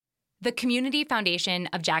The Community Foundation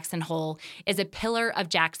of Jackson Hole is a pillar of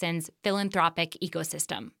Jackson's philanthropic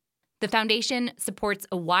ecosystem. The foundation supports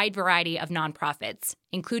a wide variety of nonprofits,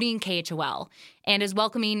 including KHOL, and is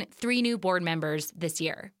welcoming 3 new board members this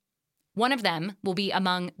year. One of them will be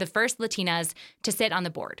among the first Latinas to sit on the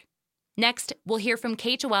board. Next, we'll hear from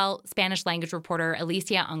KHOL Spanish language reporter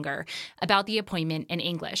Alicia Unger about the appointment in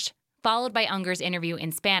English, followed by Unger's interview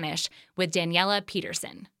in Spanish with Daniela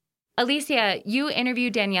Peterson. Alicia, you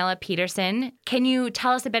interviewed Daniela Peterson. Can you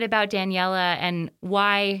tell us a bit about Daniela and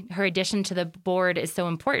why her addition to the board is so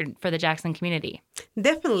important for the Jackson community?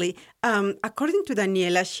 Definitely. According to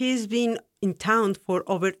Daniela, she's been in town for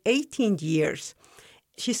over 18 years.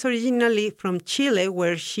 She's originally from Chile,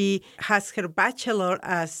 where she has her bachelor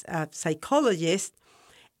as a psychologist,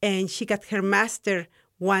 and she got her master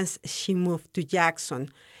once she moved to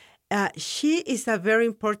Jackson. She is a very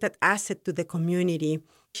important asset to the community.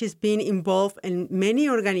 She's been involved in many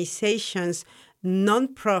organizations,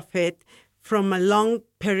 nonprofit, from a long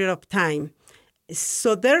period of time.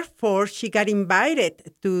 So therefore, she got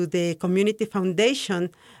invited to the Community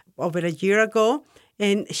Foundation over a year ago,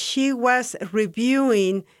 and she was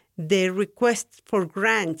reviewing the request for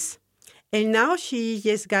grants. And now she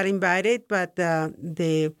just got invited by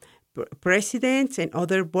the presidents and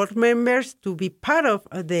other board members to be part of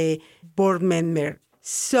the board member.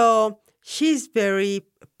 So she's very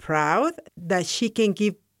proud that she can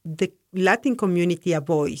give the Latin community a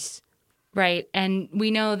voice. Right. And we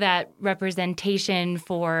know that representation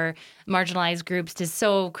for marginalized groups is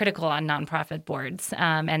so critical on nonprofit boards.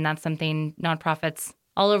 And that's something nonprofits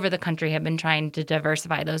all over the country have been trying to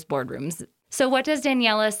diversify those boardrooms. So what does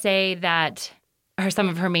Daniela say that some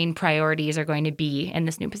of her main priorities are going to be in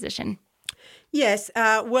this new position? Yes,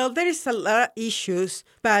 well, there is a lot of issues,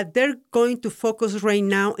 but they're going to focus right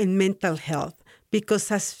now in mental health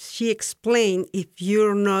because, as she explained, if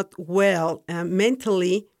you're not well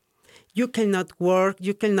mentally, you cannot work,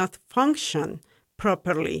 you cannot function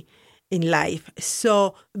properly in life.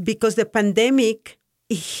 So because the pandemic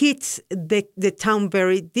hits the town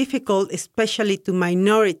very difficult, especially to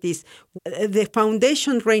minorities, the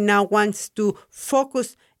foundation right now wants to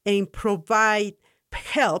focus and provide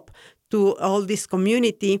help to all this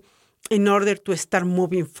community in order to start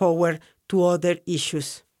moving forward to other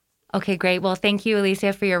issues. Okay, great. Well, thank you,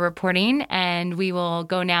 Alicia, for your reporting. And we will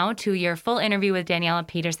go now to your full interview with Daniela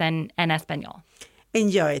Peterson en español.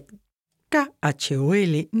 Enjoy it.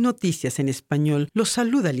 KHOL Noticias en Español. Los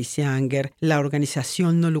saluda Alicia Unger. La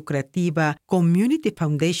organización no lucrativa Community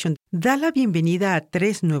Foundation da la bienvenida a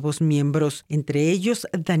 3 nuevos miembros, entre ellos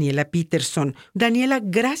Daniela Peterson. Daniela,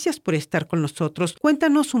 gracias por estar con nosotros.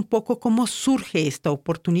 Cuéntanos un poco cómo surge esta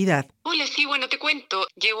oportunidad. Hola, sí, bueno, te cuento.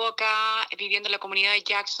 Llevo acá viviendo en la comunidad de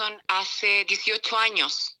Jackson hace 18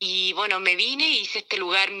 años y bueno, me vine y hice este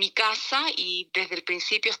lugar mi casa y desde el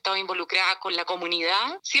principio he estado involucrada con la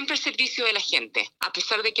comunidad, siempre al servicio de la gente. A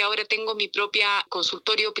pesar de que ahora tengo mi propia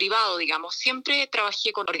consultorio privado, digamos, siempre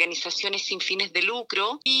trabajé con organizaciones sin fines de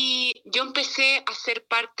lucro y yo empecé a ser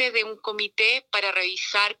parte de un comité para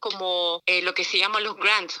revisar como lo que se llaman los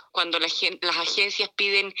grants, cuando las agencias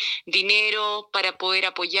piden dinero para poder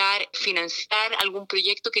apoyar, financiar algún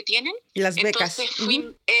proyecto que tienen. Las becas. Entonces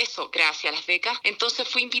gracias, las becas. Entonces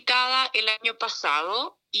fui invitada el año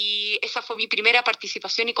pasado y esa fue mi primera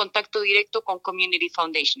participación y contacto directo con Community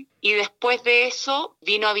Foundation. Y después de eso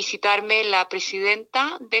vino a visitarme la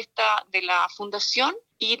presidenta de la fundación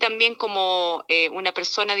y también como una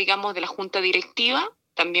persona, digamos, de la junta directiva.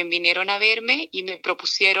 También vinieron a verme y me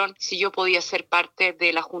propusieron si yo podía ser parte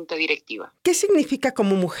de la junta directiva. ¿Qué significa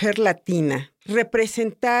como mujer latina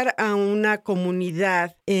representar a una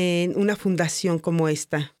comunidad en una fundación como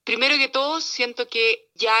esta? Primero que todo, siento que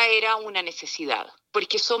ya era una necesidad,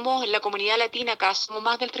 porque somos la comunidad latina acá, somos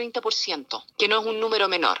más del 30%, que no es un número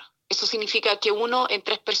menor. Eso significa que 1 en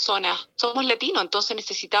 3 personas somos latinos, entonces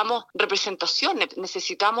necesitamos representación,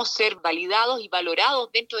 necesitamos ser validados y valorados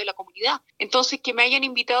dentro de la comunidad. Entonces, que me hayan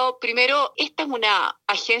invitado, primero, esta es una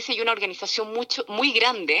agencia y una organización muy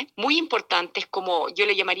grande, muy importante, es como, yo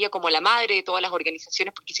le llamaría como la madre de todas las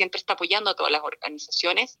organizaciones, porque siempre está apoyando a todas las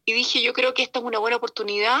organizaciones. Y dije, yo creo que esta es una buena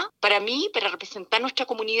oportunidad para mí, para representar nuestra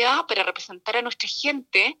comunidad, para representar a nuestra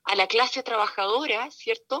gente, a la clase trabajadora,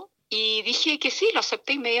 ¿cierto? Y dije que sí, lo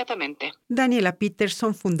acepté inmediatamente. Daniela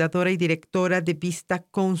Peterson, fundadora y directora de Vista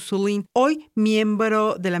Counseling, hoy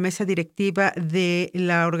miembro de la mesa directiva de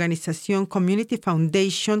la organización Community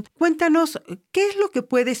Foundation. Cuéntanos, ¿qué es lo que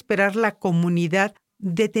puede esperar la comunidad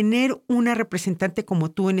de tener una representante como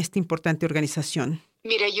tú en esta importante organización?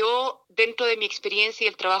 Mira, yo dentro de mi experiencia y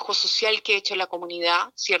el trabajo social que he hecho en la comunidad,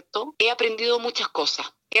 ¿cierto? He aprendido muchas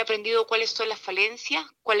cosas. He aprendido cuáles son las falencias,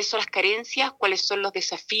 cuáles son las carencias, cuáles son los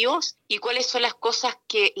desafíos y cuáles son las cosas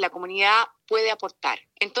que la comunidad puede aportar.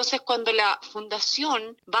 Entonces, cuando la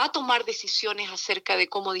fundación va a tomar decisiones acerca de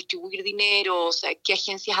cómo distribuir dinero, o sea, qué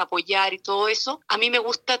agencias apoyar y todo eso, a mí me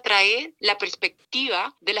gusta traer la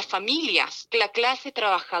perspectiva de las familias, la clase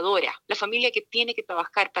trabajadora, la familia que tiene que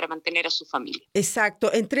trabajar para mantener a su familia.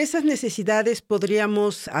 Exacto. Entre esas necesidades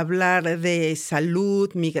podríamos hablar de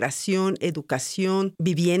salud, migración, educación,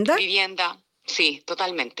 vivienda. Vivienda, sí,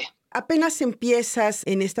 totalmente. Apenas empiezas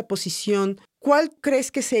en esta posición, ¿cuál crees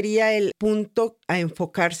que sería el punto a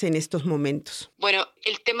enfocarse en estos momentos? Bueno,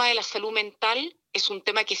 el tema de la salud mental es un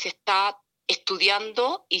tema que se está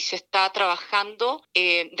estudiando y se está trabajando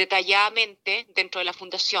detalladamente dentro de la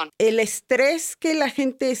fundación. El estrés que la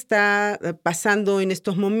gente está pasando en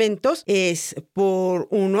estos momentos es, por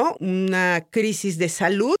uno, una crisis de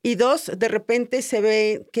salud, y dos, de repente se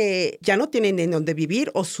ve que ya no tienen en dónde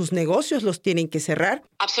vivir o sus negocios los tienen que cerrar.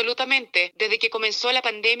 Absolutamente. Desde que comenzó la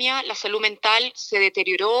pandemia, la salud mental se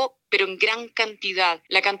deterioró, pero en gran cantidad.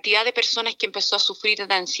 La cantidad de personas que empezó a sufrir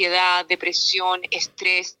de ansiedad, depresión,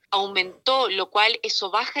 estrés, aumentó, lo cual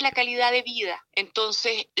eso baja la calidad de vida.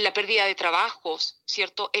 Entonces, la pérdida de trabajos,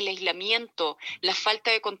 ¿cierto? El aislamiento, la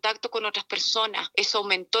falta de contacto con otras personas, eso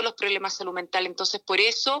aumentó los problemas de salud mental. Entonces, por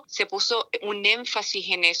eso se puso un énfasis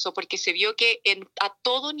en eso, porque se vio que a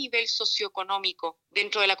todo nivel socioeconómico,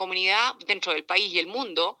 dentro de la comunidad, dentro del país y el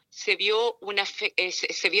mundo, se vio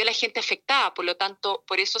la gente afectada. Por lo tanto,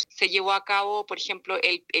 por eso se llevó a cabo, por ejemplo,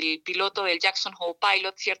 el piloto del Jackson Hole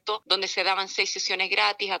Pilot, ¿cierto? Donde se daban 6 sesiones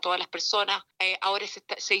gratis a todas las personas. Ahora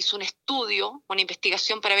se hizo un estudio, una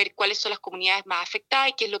investigación para ver cuáles son las comunidades más afectadas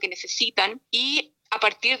y qué es lo que necesitan. Y a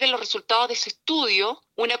partir de los resultados de ese estudio,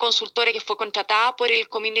 una consultora que fue contratada por el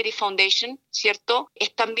Community Foundation, ¿cierto?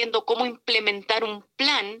 Están viendo cómo implementar un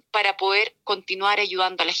plan para poder continuar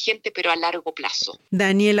ayudando a la gente, pero a largo plazo.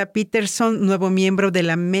 Daniela Peterson, nuevo miembro de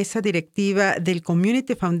la mesa directiva del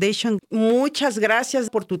Community Foundation. Muchas gracias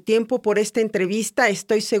por tu tiempo, por esta entrevista.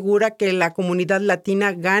 Estoy segura que la comunidad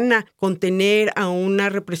latina gana con tener a una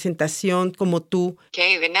representación como tú. Ok,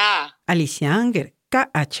 de nada. Alicia Anger,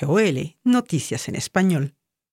 KHOL, Noticias en Español.